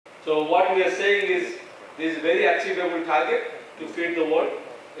So what we are saying is, this is a very achievable target to feed the world.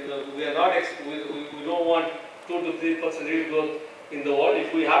 We are not we don't want 2 to 3% yield growth in the world.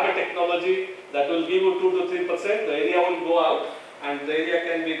 If we have a technology that will give you 2 to 3%, the area will go out, and the area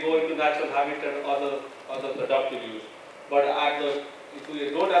can be go into natural habitat or other productive use. But if we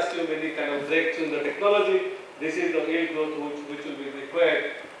don't assume any kind of breakthrough in the technology, this is the yield growth which will be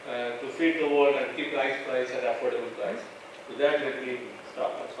required to feed the world and keep rice price at affordable price. With that, let me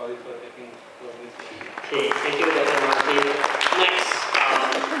stop. I'm sorry for taking this. Okay, thank you, Dr. Martin. Next,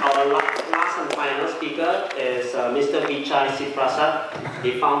 our last and final speaker is Mr. Vijay Siprasad,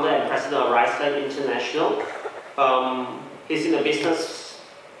 the founder and president of Riceland International. He's in the business.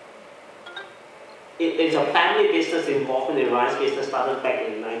 It's a family business involvement in rice business started back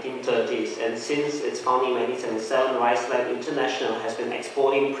in the 1930s, and since its founding in 1977, Riceland International has been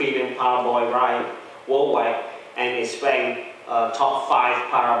exporting premium parboiled rice worldwide and is ranked top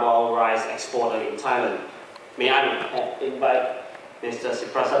 5 parboiled rice exporter in Thailand. May I invite Mr.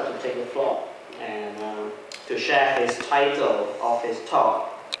 Siprasad to take the floor and to share his title of his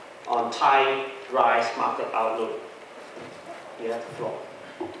talk on Thai rice market outlook. You have the floor.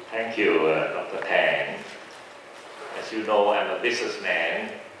 Thank you, Dr. Tang. As you know, I'm a businessman,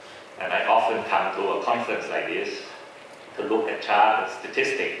 and I often come to a conference like this to look at chart and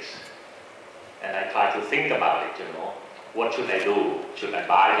statistics. And I try to think about it, What should I do? Should I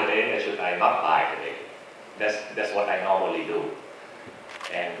buy today or should I not buy today? That's what I normally do.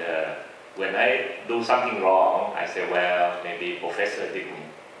 And when I do something wrong, I say, well, maybe professor didn't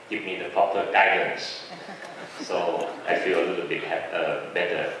give me the proper guidance. So I feel a little bit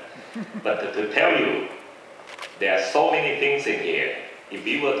better. But to tell you, there are so many things in here. If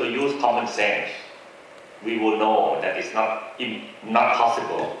we were to use common sense, we will know that it's not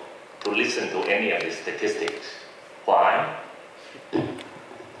possible to listen to any of the statistics. Why?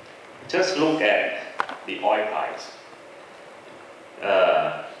 Just look at the oil price.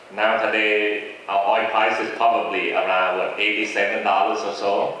 Now today, our oil price is probably around $87 or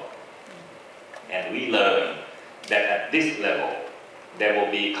so. And we learned that at this level, there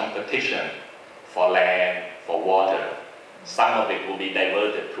will be competition for land, for water. Some of it will be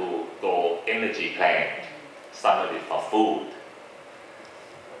diverted to go energy plant, some of it for food.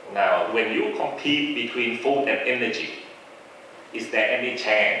 Now, when you compete between food and energy, is there any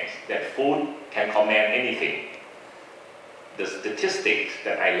chance that food can command anything? The statistics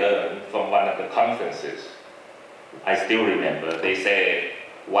that I learned from one of the conferences, I still remember, they say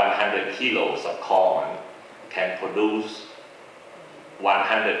 100 kilos of corn can produce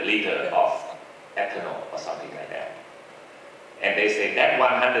 100 liters of ethanol or something like that. And they say that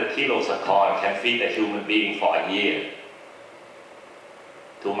 100 kilos of corn can feed a human being for a year.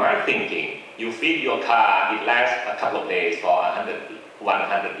 To my thinking, you feed your car, it lasts a couple of days for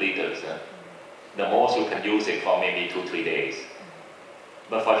 100 liters. The most you can use it for maybe 2-3 days.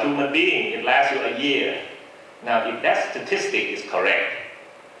 But for human being, it lasts you a year. Now, if that statistic is correct,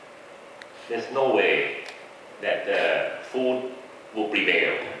 there's no way that food will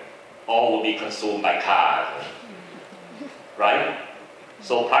prevail. All will be consumed by cars, right?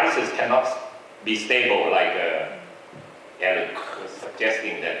 So prices cannot be stable like Eric was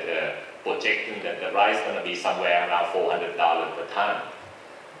suggesting that projecting that the rice is going to be somewhere around $400 per ton.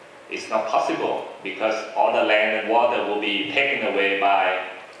 It's not possible because all the land and water will be taken away by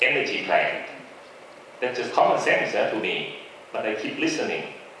energy plant. That's just common sense to me. But I keep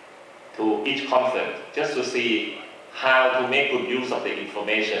listening to each conference just to see how to make good use of the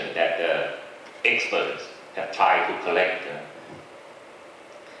information that the experts have tried to collect.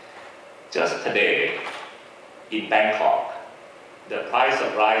 Just today, in Bangkok, the price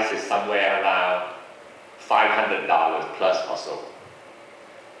of rice is somewhere around $500 plus or so.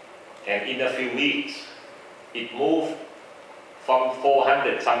 And in a few weeks, it moved from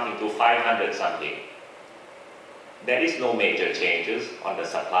 400 something to 500 something. There is no major changes on the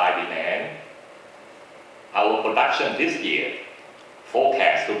supply demand. Our production this year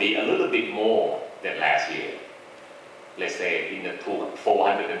forecast to be a little bit more than last year. Let's say in the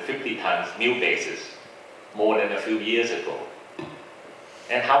 450 tons new basis, more than a few years ago.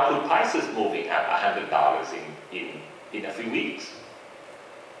 And how could prices moving up $100 in a few weeks?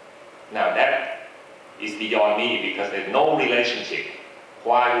 Now that is beyond me because there's no relationship.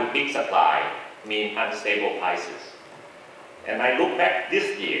 Why would big supply mean unstable prices? And I look back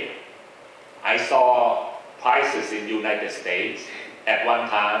this year, I saw prices in the United States at one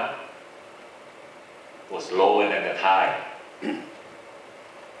time was lower than the Thai.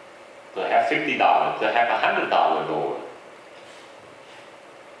 Perhaps $50, perhaps $100 lower.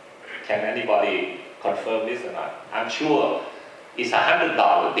 Can anybody confirm this or not? I'm sure It's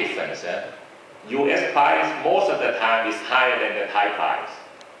 $100 difference. US price most of the time is higher than the Thai price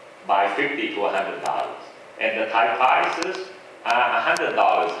by $50 to $100. And the Thai prices are $100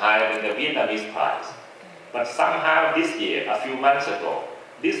 higher than the Vietnamese price. But somehow this year, a few months ago,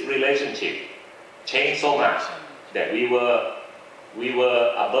 this relationship changed so much that we were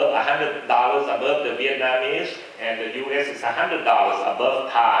above $100 above the Vietnamese, and the US is $100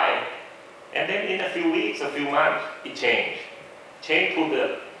 above Thai. And then in a few weeks, a few months, it changed. Changed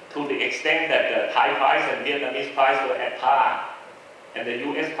to the extent that the Thai price and Vietnamese price were at par, and the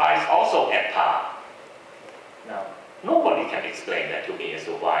US price also at par. Now, nobody can explain that to me as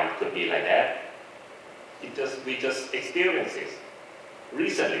to why it could be like that. We just experienced this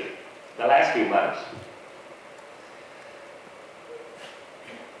recently, the last few months.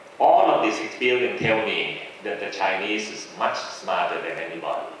 All of this experience tell me that the Chinese is much smarter than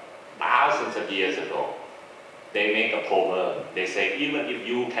anybody. Thousands of years ago, they make a proverb. They say, even if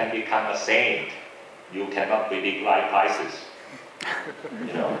you can become a saint, you cannot predict right prices.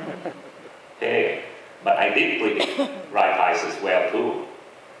 You know? Hey, but I did predict right prices well too.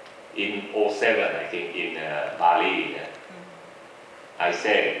 In 2007, I think, in Bali, I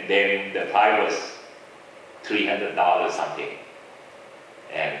said then the price was $300 something.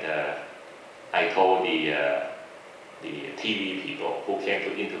 And I told the TV people who came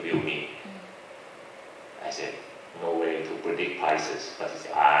to interview me, I said, no way to predict prices. But he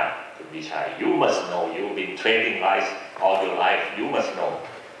said, Vichai, you must know. You've been trading rice all your life. You must know.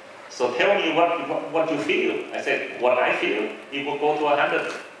 So tell me what you feel. I said, what I feel, it will go to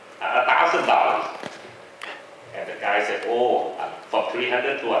 $1,000. And the guy said, oh, from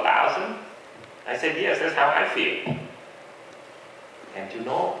 300 to 1,000? I said, yes, that's how I feel. And you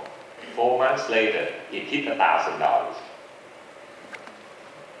know, 4 months later, it hit $1,000.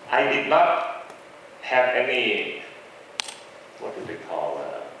 I did not have any, what do they call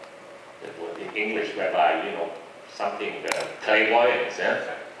the word in English, whereby, you know, something, clairvoyance.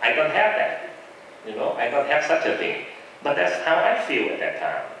 I don't have that. You know, I don't have such a thing. But that's how I feel at that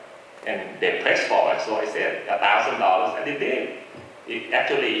time. And they pressed forward, so I said $1,000, and it did. It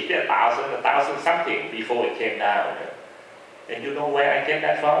actually hit 1,000 something before it came down. And you know where I get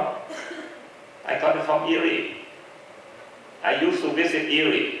that from? I got it from Erie. I used to visit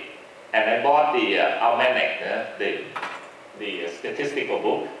Erie, and I bought the almanac, the statistical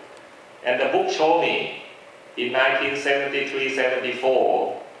book. And the book showed me in 1973-74,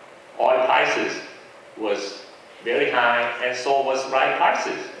 oil prices was very high, and so was rye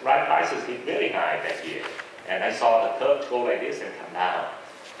prices. Rye prices hit very high that year. And I saw the curve go like this and come down.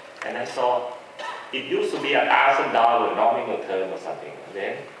 And I saw it used to be $1,000 nominal term or something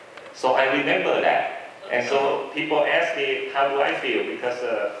then. So I remember that. And so people ask me, how do I feel? Because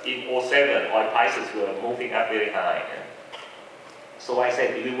in 2007, oil prices were moving up very high. So I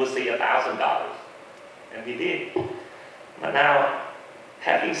said, we will see $1,000. And we did. But now,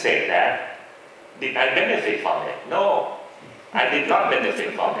 having said that, did I benefit from it? No, I did not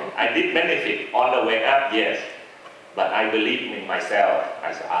benefit from it. I did benefit on the way up, yes. But I believe in myself.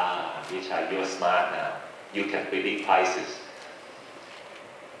 I said, Vichai, you're smart now. You can predict prices.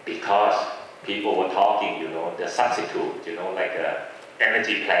 Because people were talking, you know, the substitute, you know, like an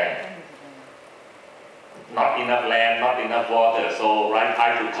energy plant. Not enough land, not enough water, so rye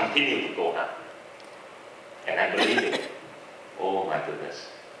price will continue to go up. And I believe it. Oh my goodness.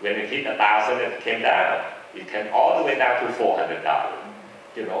 When it hit 1,000, it came down. It came all the way down to $400,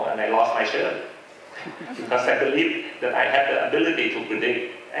 you know, and I lost my shirt. Because I believe that I have the ability to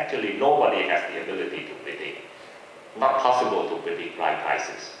predict. Actually, nobody has the ability to predict. Not possible to predict rye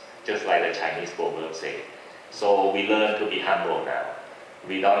prices, just like the Chinese proverb say. So we learn to be humble now.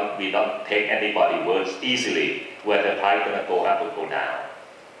 We don't take anybody's words easily, whether price gonna go up or go down.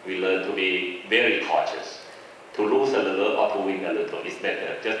 We learn to be very cautious. To lose a little or to win a little is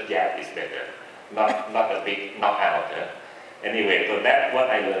better. Just gap is better. Not a big knockout. Anyway, so that's what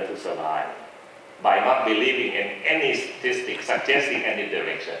I learned to survive. By not believing in any statistic suggesting any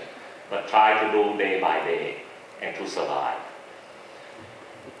direction, but try to do day by day and to survive.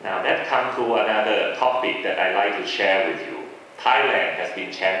 Now that comes to another topic that I like to share with you. Thailand has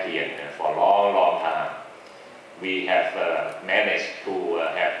been champion for a long, long time. We have managed to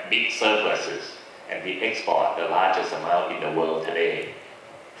have big surpluses, and we export the largest amount in the world today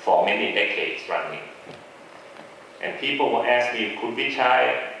for many decades running. And people will ask me, could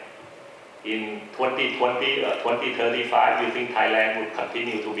Vichai in 2020 or 2035, you think Thailand would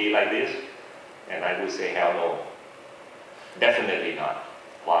continue to be like this? And I would say, hell no. Definitely not.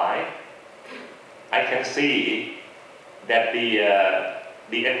 Why? I can see that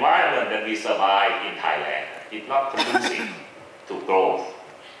the environment that we survive in Thailand is not conducive to growth,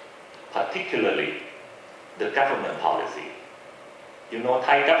 particularly the government policy. You know,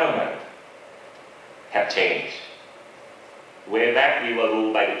 Thai government have changed. Way back we were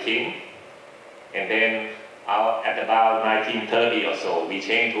ruled by the king, and then at about 1930 or so, we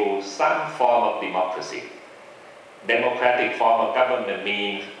changed to some form of democracy. Democratic form of government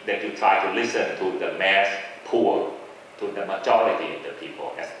means that you try to listen to the mass poor, to the majority of the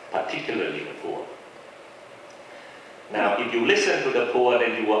people, particularly the poor. Now, if you listen to the poor,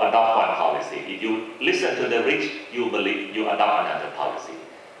 then you will adopt one policy. If you listen to the rich, you adopt another policy.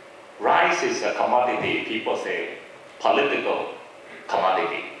 Rice is a commodity, people say, political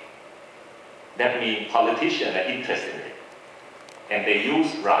commodity. That means politicians are interested in it. And they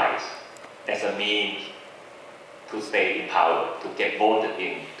use rice as a means to stay in power, to get voted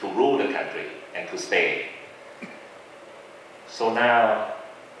in, to rule the country, and to stay. So now,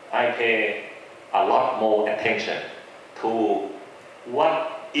 I pay a lot more attention to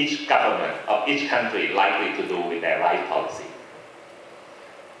what each government of each country likely to do with their rice policy.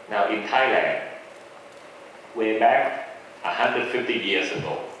 Now in Thailand, way back 150 years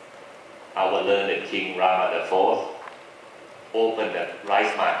ago, our learned King Rama IV opened the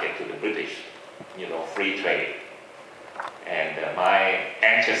rice market to the British, free trade. And my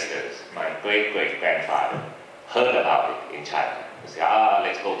ancestors, my great-great-grandfather, heard about it in China. They said,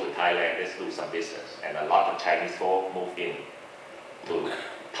 let's go to Thailand, let's do some business. And a lot of Chinese folk moved in to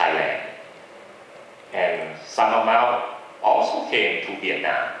Thailand. And some amount also came to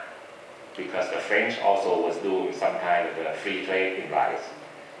Vietnam, because the French also was doing some kind of a free trade in rice.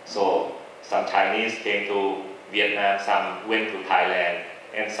 So some Chinese came to Vietnam, some went to Thailand,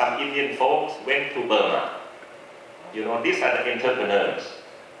 and some Indian folks went to Burma. These are the entrepreneurs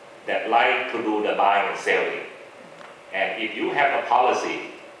that like to do the buying and selling. And if you have a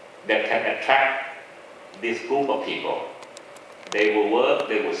policy that can attract this group of people, they will work,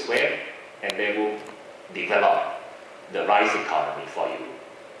 they will sweat, and they will develop the rice economy for you.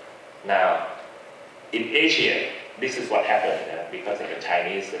 Now, in Asia, this is what happened because of the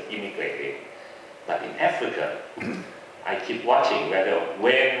Chinese that immigrated. But in Africa, I keep watching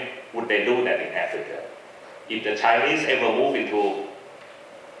when would they do that in Africa. If the Chinese ever move into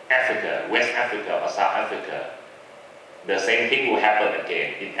Africa, West Africa or South Africa, the same thing will happen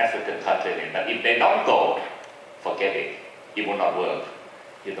again in African continent. But if they don't go, forget it. It will not work.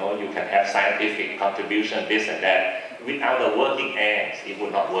 You can have scientific contribution, this and that. Without the working ants, it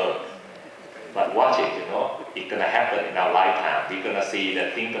will not work. But watch it, it's going to happen in our lifetime. We're going to see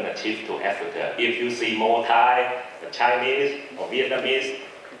that things going to shift to Africa. If you see more Thai, the Chinese or Vietnamese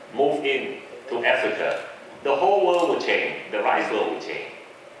move in to Africa, the whole world will change. The rice world will change.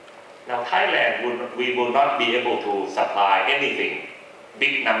 Now Thailand, we will not be able to supply anything,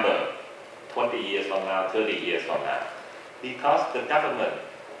 big number, 20 years from now, 30 years from now, because the government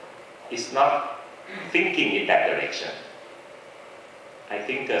is not thinking in that direction. I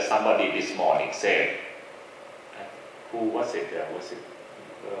think somebody this morning said, who was it?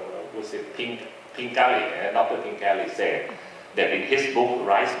 Was it Pingali? Dr. Pingali said that in his book,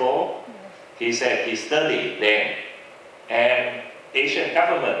 Rice Bowl, he said he studied then, and Asian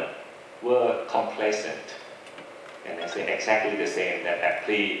government were complacent. And I say exactly the same, that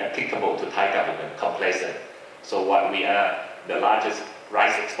applicable to Thai government, complacent. So what we are, the largest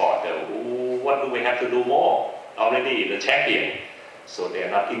rice exporter, what do we have to do more? Already the champion. So they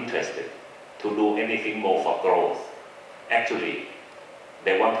are not interested to do anything more for growth. Actually,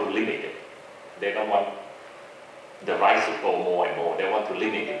 they want to limit it. They don't want the rice to grow more and more. They want to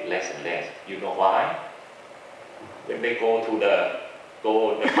limit it less and less. You know why? When they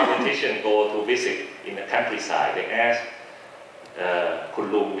the politicians go to visit in the countryside, they ask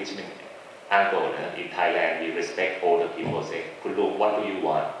Kun Lung, which means uncle. In Thailand, we respect older people. Say, Kun Lung, what do you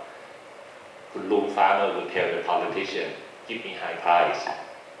want? Kun Lung farmer will tell the politician, give me high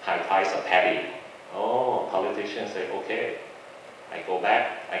price of paddy. Oh, politicians say, okay. I go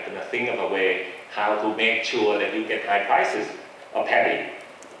back, I'm going to think of a way how to make sure that you get high prices of paddy.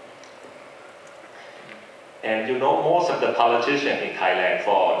 And most of the politicians in Thailand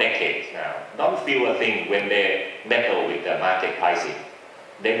for decades now don't feel a thing when they battle with the market pricing.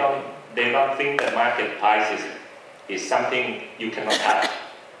 They don't think that market prices is something you cannot touch.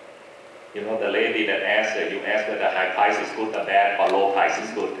 The lady that asked, you asked whether high price is good or bad or low price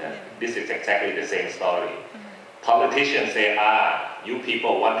is good. This is exactly the same story. Politicians say, you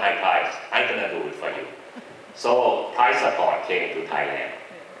people want high price, I'm going to do it for you. So price support came to Thailand.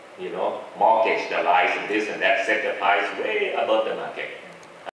 Mortgage the rice and this and that, set the price way above the market.